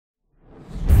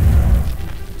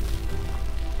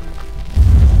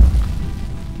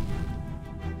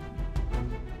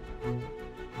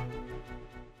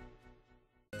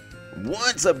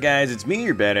What's up, guys? It's me,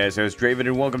 your badass host, Draven,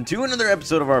 and welcome to another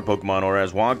episode of our Pokemon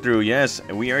ORAS walkthrough. Yes,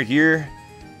 we are here,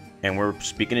 and we're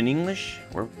speaking in English.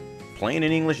 We're playing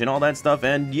in English and all that stuff,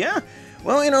 and yeah.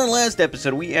 Well, in our last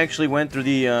episode, we actually went through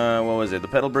the, what was it, the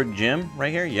Petalburg Gym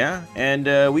right here, yeah?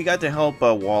 And we got to help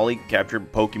Wally capture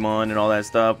Pokemon and all that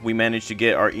stuff. We managed to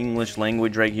get our English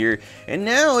language right here, and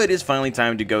now it is finally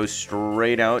time to go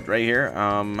straight out right here.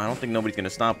 I don't think nobody's going to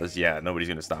stop us. Yeah, nobody's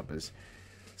going to stop us.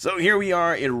 So here we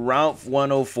are in Route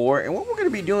 104, and what we're going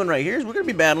to be doing right here is we're going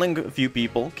to be battling a few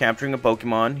people, capturing a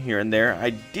Pokemon here and there.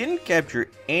 I didn't capture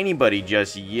anybody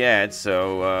just yet,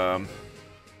 so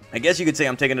I guess you could say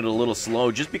I'm taking it a little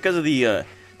slow just because of the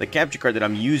capture card that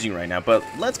I'm using right now. But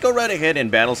let's go right ahead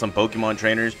and battle some Pokemon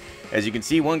trainers. As you can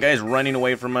see, one guy's running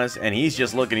away from us, and he's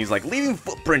just looking. He's like, leaving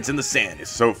footprints in the sand is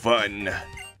so fun.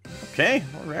 Okay,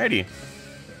 alrighty.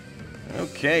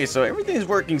 Okay, so everything's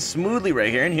working smoothly right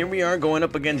here, and here we are going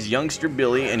up against youngster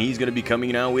Billy, and he's going to be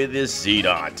coming out with his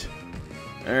C-Dot.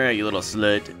 Alright, you little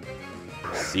slut.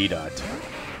 C-Dot.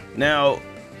 Now,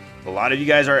 a lot of you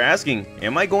guys are asking,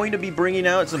 am I going to be bringing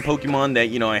out some Pokemon that,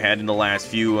 you know, I had in the last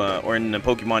few, or in the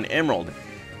Pokemon Emerald?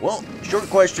 Well,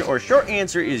 short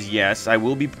answer is yes. I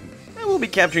will be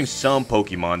capturing some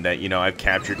Pokemon that, you know, I've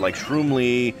captured, like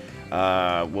Shroomly,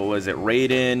 what was it,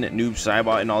 Raiden, Noob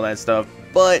Saibot, and all that stuff.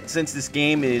 But since this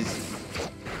game is,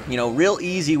 you know, real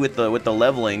easy with the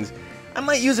levelings, I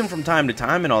might use them from time to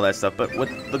time and all that stuff. But what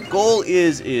the goal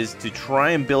is to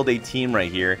try and build a team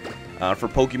right here for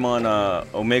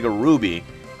Pokemon Omega Ruby.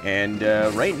 And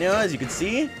right now, as you can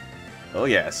see, oh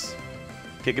yes,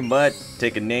 kicking butt,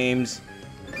 taking names.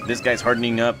 This guy's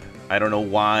hardening up. I don't know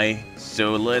why.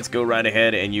 So let's go right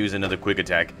ahead and use another quick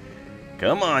attack.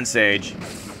 Come on, Sage.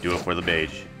 Do it for the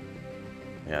beige.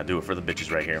 Yeah, do it for the bitches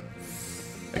right here.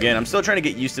 Again, I'm still trying to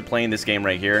get used to playing this game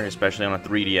right here, especially on a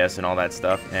 3DS and all that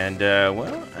stuff. And,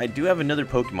 well, I do have another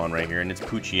Pokemon right here, and it's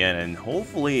Poochyena, and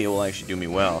hopefully it will actually do me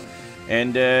well.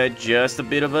 And, just a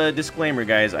bit of a disclaimer,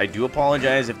 guys. I do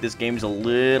apologize if this game's a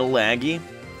little laggy.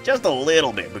 Just a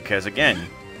little bit, because, again,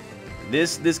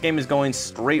 this game is going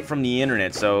straight from the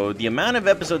internet. So, the amount of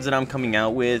episodes that I'm coming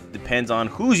out with depends on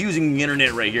who's using the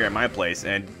internet right here at my place.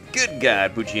 And, good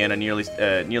God, Poochyena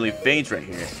nearly faints right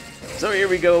here. So here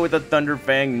we go with a Thunder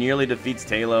Fang, nearly defeats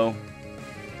Talo.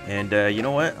 And you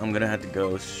know what? I'm going to have to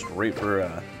go straight for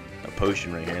a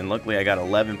potion right here. And luckily I got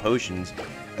 11 potions.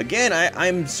 Again,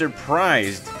 I'm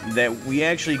surprised that we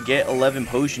actually get 11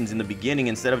 potions in the beginning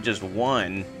instead of just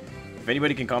one. If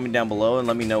anybody can comment down below and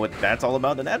let me know what that's all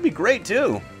about, then that'd be great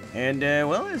too. And,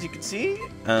 well, as you can see,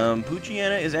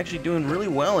 Poochyena is actually doing really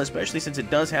well, especially since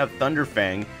it does have Thunder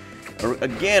Fang.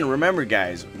 Again, remember,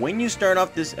 guys, when you start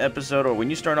off this episode or when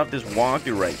you start off this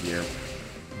walkthrough right here,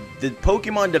 the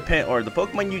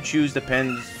Pokemon you choose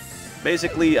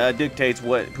basically dictates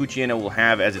what Poochyena will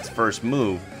have as its first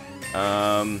move.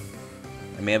 I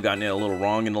may have gotten it a little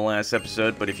wrong in the last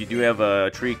episode, but if you do have a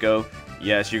Trico,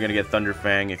 yes, you're gonna get Thunder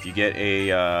Fang. If you get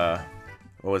a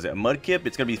what was it, a Mudkip,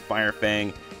 it's gonna be Fire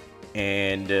Fang,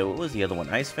 and what was the other one?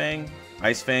 Ice Fang.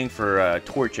 Ice Fang for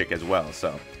Torchic as well.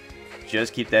 So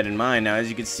just keep that in mind. Now, as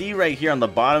you can see right here on the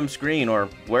bottom screen, or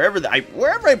wherever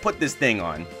I put this thing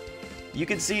on, you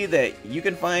can see that you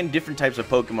can find different types of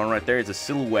Pokemon right there. It's a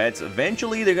silhouettes.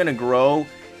 Eventually, they're going to grow,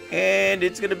 and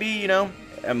it's going to be, you know,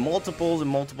 multiples and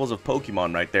multiples of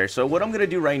Pokemon right there. So what I'm going to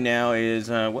do right now is,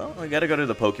 well, I got to go to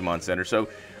the Pokemon Center. So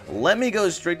let me go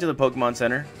straight to the Pokemon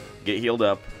Center, get healed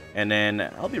up, and then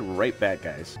I'll be right back,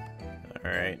 guys.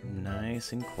 Alright,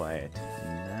 nice and quiet.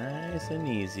 Nice and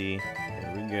easy.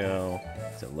 There we go.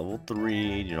 It's at level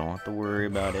 3. You don't have to worry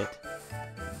about it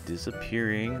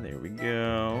disappearing. There we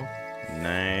go.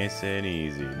 Nice and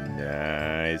easy.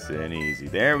 Nice and easy.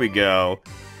 There we go.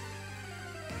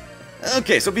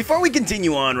 Okay, so before we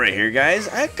continue on right here, guys,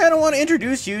 I kind of want to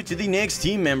introduce you to the next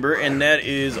team member, and that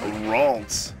is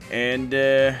Ralts. And,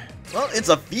 well, it's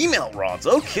a female Ralts.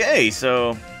 Okay,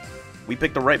 so we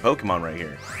picked the right Pokemon right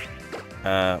here.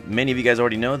 Many of you guys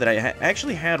already know that I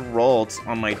actually had Ralts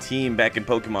on my team back in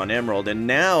Pokemon Emerald, and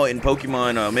now in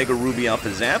Pokemon Omega Ruby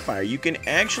Alpha Sapphire, you can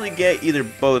actually get either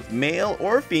both male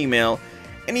or female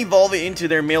and evolve it into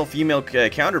their male-female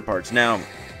counterparts. Now,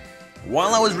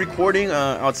 while I was recording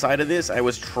outside of this, I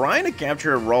was trying to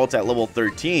capture a Ralts at level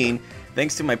 13,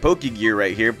 thanks to my Pokegear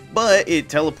right here, but it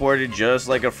teleported just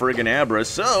like a friggin' Abra,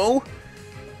 so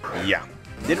yeah,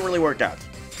 didn't really work out.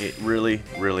 It really,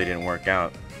 really didn't work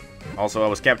out. Also, I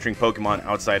was capturing Pokemon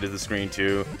outside of the screen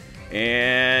too,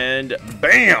 and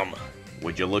BAM!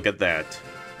 Would you look at that?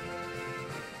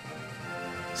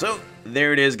 So,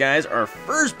 there it is, guys. Our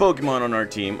first Pokemon on our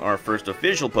team, our first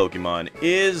official Pokemon,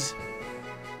 is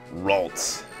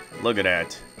Ralts. Look at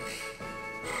that.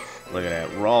 Look at that.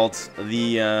 Ralts,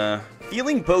 the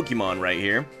feeling Pokemon right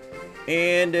here.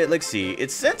 And let's see.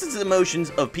 It senses the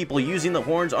emotions of people using the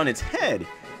horns on its head.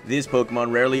 This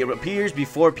Pokemon rarely appears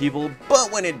before people,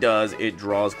 but when it does, it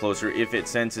draws closer if it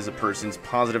senses a person's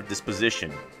positive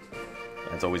disposition.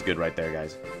 That's always good right there,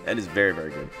 guys. That is very, very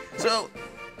good. So,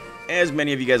 as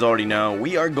many of you guys already know,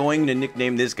 we are going to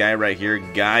nickname this guy right here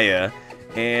Gaia.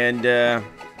 And,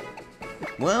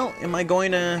 well, am I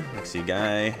going to... Let's see,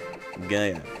 Gaia.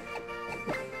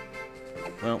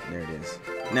 Well, there it is.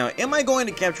 Now, am I going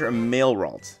to capture a male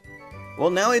Ralt?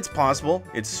 Well, now it's possible.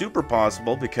 It's super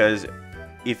possible because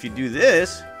if you do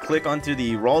this, click onto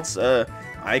the Ralt's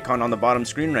icon on the bottom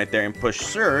screen right there and push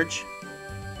search,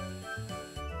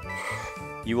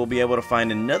 you will be able to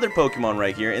find another Pokemon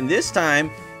right here. And this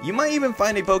time, you might even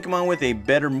find a Pokemon with a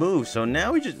better move. So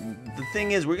now the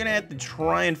thing is, we're going to have to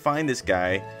try and find this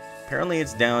guy. Apparently,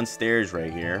 it's downstairs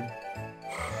right here.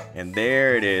 And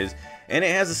there it is. And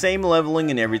it has the same leveling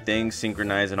and everything,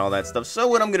 synchronized and all that stuff. So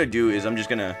what I'm going to do is I'm just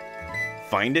going to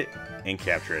find it and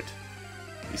capture it.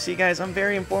 You see, guys, I'm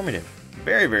very informative.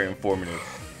 Very, very informative.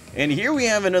 And here we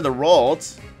have another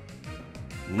Ralt.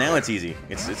 Now it's easy.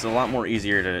 It's a lot more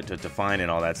easier to find and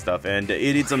all that stuff. And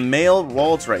it's a male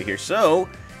Ralt right here. So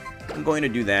I'm going to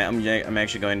do that. I'm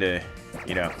actually going to,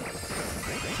 you know,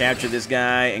 capture this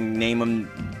guy and name him,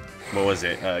 what was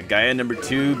it? Gaia number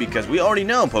 2, because we already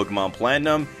know Pokemon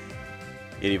Platinum.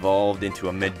 It evolved into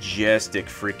a majestic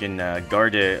freaking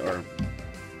Garda, or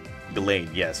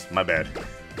Gallade, yes, my bad.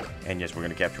 And yes, we're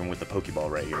going to capture him with the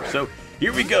Pokeball right here. So,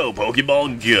 here we go,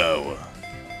 Pokeball, go!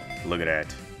 Look at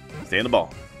that. Stay in the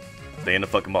ball. Stay in the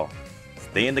fucking ball.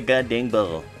 Stay in the goddamn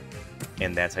ball.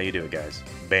 And that's how you do it, guys.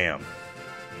 Bam.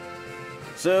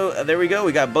 So, there we go.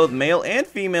 We got both male and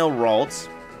female Ralts.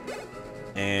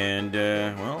 And,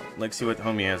 well, let's see what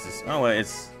homie has this. Oh,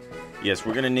 yes,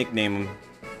 we're going to nickname him.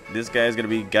 This guy's going to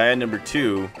be Gaia number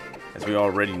 2, as we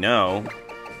already know.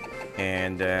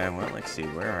 And, well, let's see.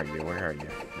 Where are you? Where are you?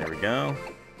 There we go.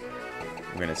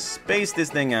 We're going to space this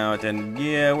thing out. And,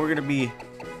 yeah, we're going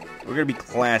to be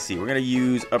classy. We're going to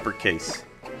use uppercase.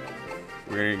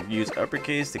 We're going to use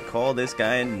uppercase to call this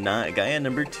guy Gaia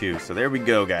number 2. So, there we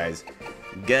go, guys.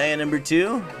 Gaia number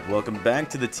 2. Welcome back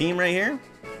to the team right here.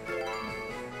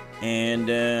 And,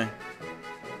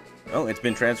 oh, it's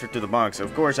been transferred to the box.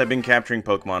 Of course, I've been capturing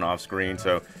Pokemon off screen,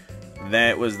 so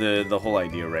that was the whole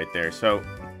idea right there. So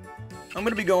I'm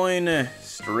going to be going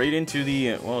straight into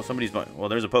the, well,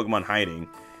 there's a Pokemon hiding.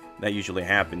 That usually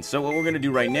happens. So what we're going to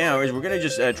do right now is we're going to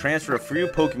just transfer a few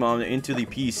Pokemon into the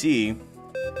PC.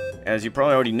 As you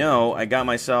probably already know, I got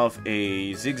myself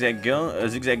a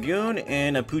Zigzagoon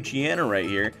and a Poochyena right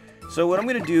here. So what I'm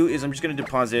going to do is I'm just going to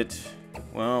deposit,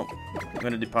 well, I'm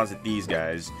going to deposit these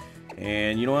guys.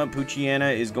 And you know what?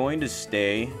 Poochyena is going to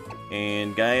stay,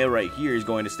 and Gaia right here is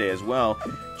going to stay as well,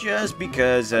 just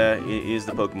because it is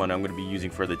the Pokemon I'm going to be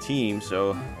using for the team.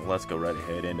 So let's go right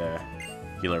ahead and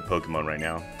heal our Pokemon right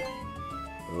now.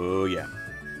 Oh yeah,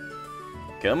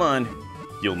 come on,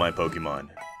 heal my Pokemon.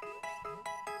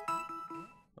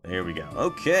 There we go.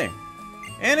 Okay,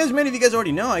 and as many of you guys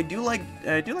already know, I do like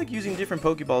using different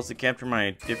Pokeballs to capture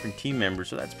my different team members.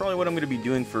 So that's probably what I'm going to be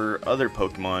doing for other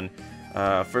Pokemon.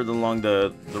 Further along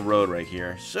the road right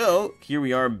here. So here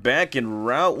we are back in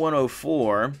Route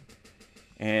 104,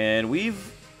 and we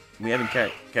haven't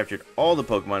captured all the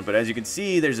Pokemon, but as you can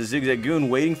see, there's a Zigzagoon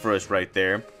waiting for us right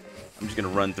there. I'm just gonna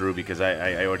run through because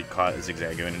I already caught a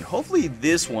Zigzagoon, and hopefully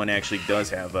this one actually does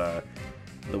have the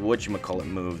whatchamacallit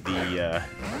move, the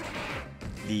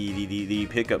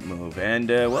pickup move. And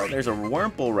well, there's a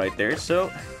Wurmple right there,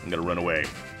 so I'm gonna run away.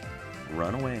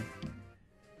 Run away.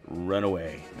 Run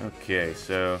away. Okay,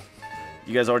 so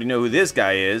you guys already know who this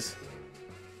guy is.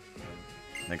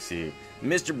 Let's see.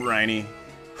 Mr. Briny.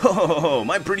 Oh,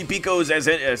 my pretty Pico is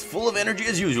as full of energy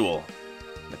as usual.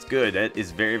 That's good. That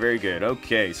is very, very good.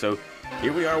 Okay, so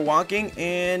here we are walking,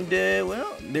 and,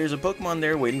 well, there's a Pokemon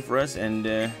there waiting for us, and,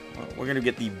 well, we're going to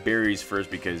get the berries first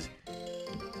because,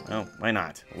 well, why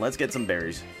not? Let's get some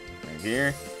berries right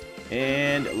here,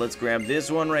 and let's grab this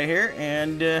one right here,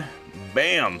 and,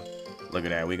 bam! Look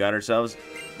at that. We got ourselves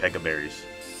Pekka berries.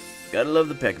 Gotta love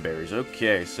the Pekka berries.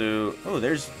 Okay, so, oh,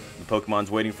 there's the Pokemon's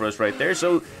waiting for us right there.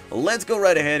 So let's go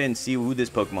right ahead and see who this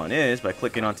Pokemon is by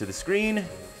clicking onto the screen.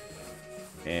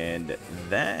 And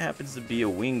that happens to be a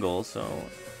Wingull, so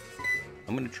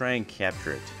I'm gonna try and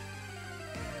capture it.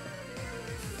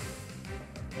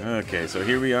 Okay, so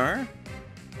here we are.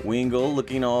 Wingull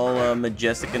looking all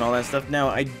majestic and all that stuff. Now,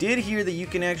 I did hear that you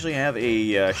can actually have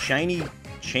a shiny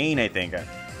chain, I think. A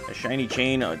shiny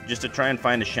chain just to try and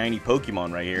find a shiny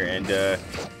Pokemon right here. And,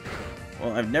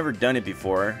 well, I've never done it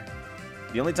before.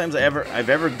 The only times I've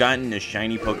ever gotten a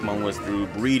shiny Pokemon was through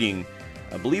breeding.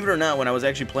 Believe it or not, when I was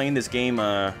actually playing this game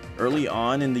early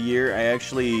on in the year, I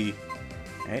actually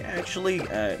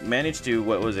managed to,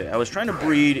 what was it? I was trying to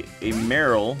breed a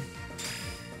Marill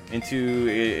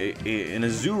into an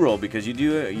Azurill, because you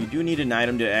do need an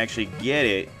item to actually get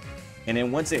it, and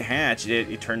then once it hatched,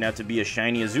 it turned out to be a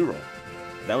shiny Azurill.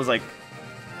 That was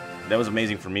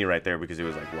amazing for me right there, because it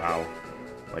was like, wow,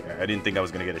 like I didn't think I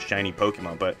was gonna get a shiny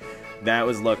Pokemon, but that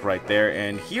was luck right there.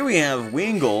 And here we have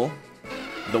Wingull,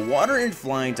 the water and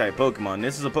flying type Pokemon.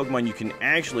 This is a Pokemon you can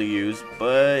actually use,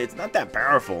 but it's not that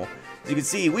powerful. As you can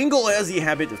see, Wingull has the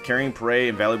habit of carrying prey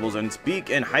and valuables on its beak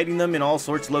and hiding them in all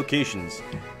sorts of locations.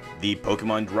 The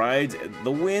Pokemon rides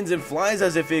the winds and flies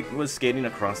as if it was skating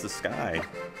across the sky.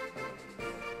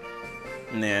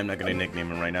 Nah, I'm not going to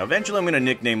nickname him right now. Eventually, I'm going to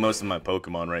nickname most of my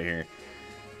Pokemon right here.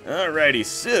 Alrighty,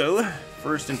 so,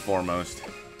 first and foremost,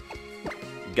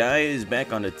 Guy is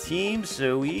back on the team,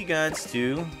 so we got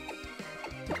to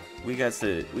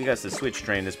switch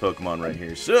train this Pokemon right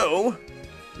here. So,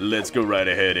 let's go right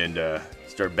ahead and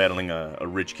start battling a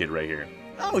rich kid right here.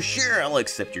 Oh, sure, I'll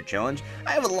accept your challenge.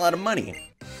 I have a lot of money.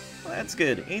 Well, that's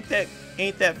good. Ain't that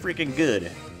freaking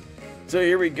good? So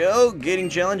here we go, getting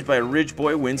challenged by Rich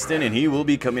Boy Winston, and he will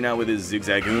be coming out with his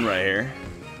Zigzagoon right here.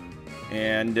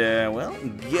 And well,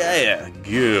 yeah,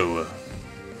 go.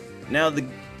 Now the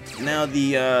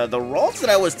Ralts that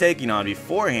I was taking on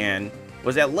beforehand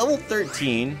was at level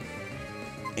 13,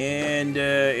 and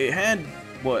it had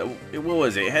what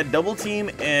was it? It had Double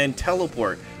Team and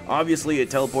Teleport. Obviously, it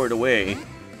teleported away.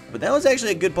 But that was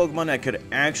actually a good Pokemon I could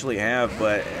actually have,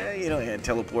 but, you know, it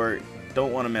teleport.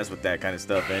 Don't want to mess with that kind of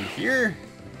stuff. And here,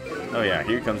 oh yeah,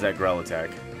 here comes that Growl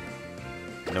attack.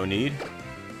 No need?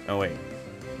 Oh wait,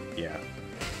 yeah.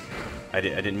 I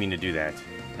didn't mean to do that.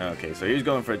 Okay, so he's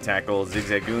going for a tackle.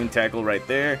 Zigzagoon tackle right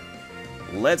there.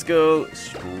 Let's go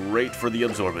straight for the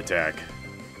Absorb attack.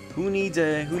 Who needs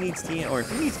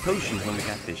potions when we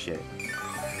got this shit?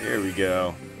 There we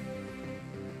go.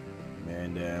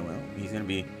 And, well, he's gonna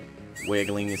be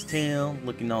wiggling his tail,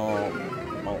 looking all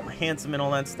handsome and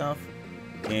all that stuff.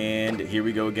 And here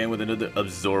we go again with another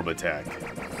Absorb attack.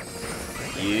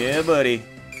 Yeah, buddy.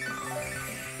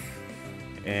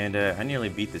 And, I nearly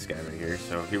beat this guy right here,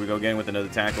 so here we go again with another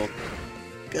tackle.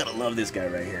 Gotta love this guy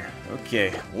right here.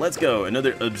 Okay, let's go.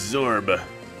 Another Absorb.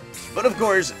 But, of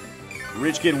course,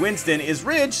 Rich Kid Winston is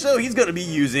rich, so he's gonna be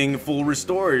using full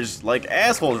restores like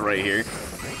assholes right here.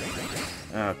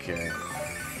 Okay.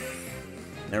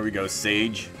 There we go,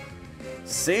 Sage.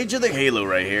 Sage of the Halo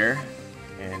right here.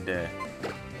 And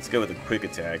let's go with a quick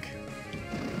attack.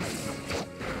 Oh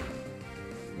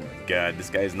my god, this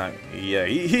guy's not... Yeah,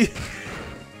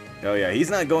 oh yeah, he's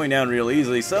not going down real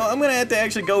easily. So I'm going to have to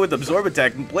actually go with Absorb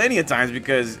attack plenty of times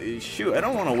because, shoot, I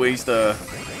don't want to waste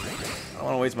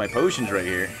my potions right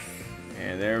here.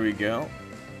 And there we go.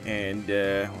 And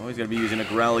well, he's going to be using a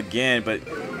Growl again, but...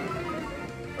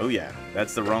 Oh yeah,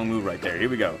 that's the wrong move right there. Here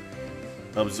we go.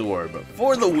 Absorb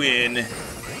for the win.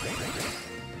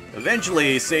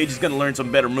 Eventually, Sage is going to learn some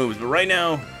better moves, but right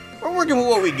now, we're working with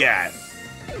what we got.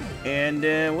 And,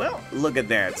 well, look at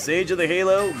that. Sage of the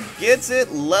Halo gets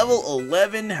it, level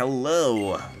 11,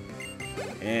 hello.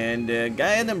 And,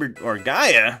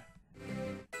 Gaia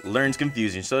learns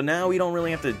Confusion, so now we don't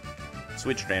really have to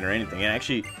switch train or anything.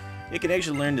 It can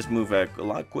actually learn this move a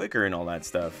lot quicker and all that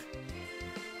stuff.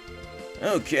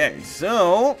 Okay,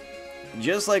 so...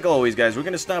 just like always, guys, we're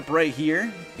going to stop right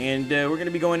here, and we're going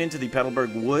to be going into the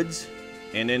Petalburg Woods,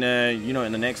 and then, you know,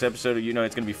 in the next episode, you know,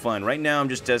 it's going to be fun. Right now, I'm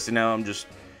just testing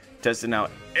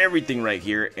out everything right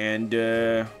here, and,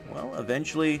 well,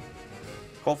 eventually,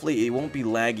 hopefully, it won't be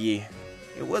laggy.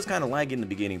 It was kind of laggy in the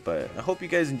beginning, but I hope you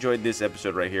guys enjoyed this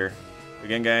episode right here.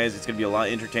 Again, guys, it's going to be a lot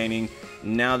entertaining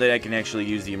now that I can actually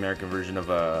use the American version of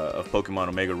Pokemon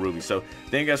Omega Ruby. So,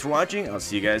 thank you guys for watching. I'll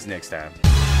see you guys next time.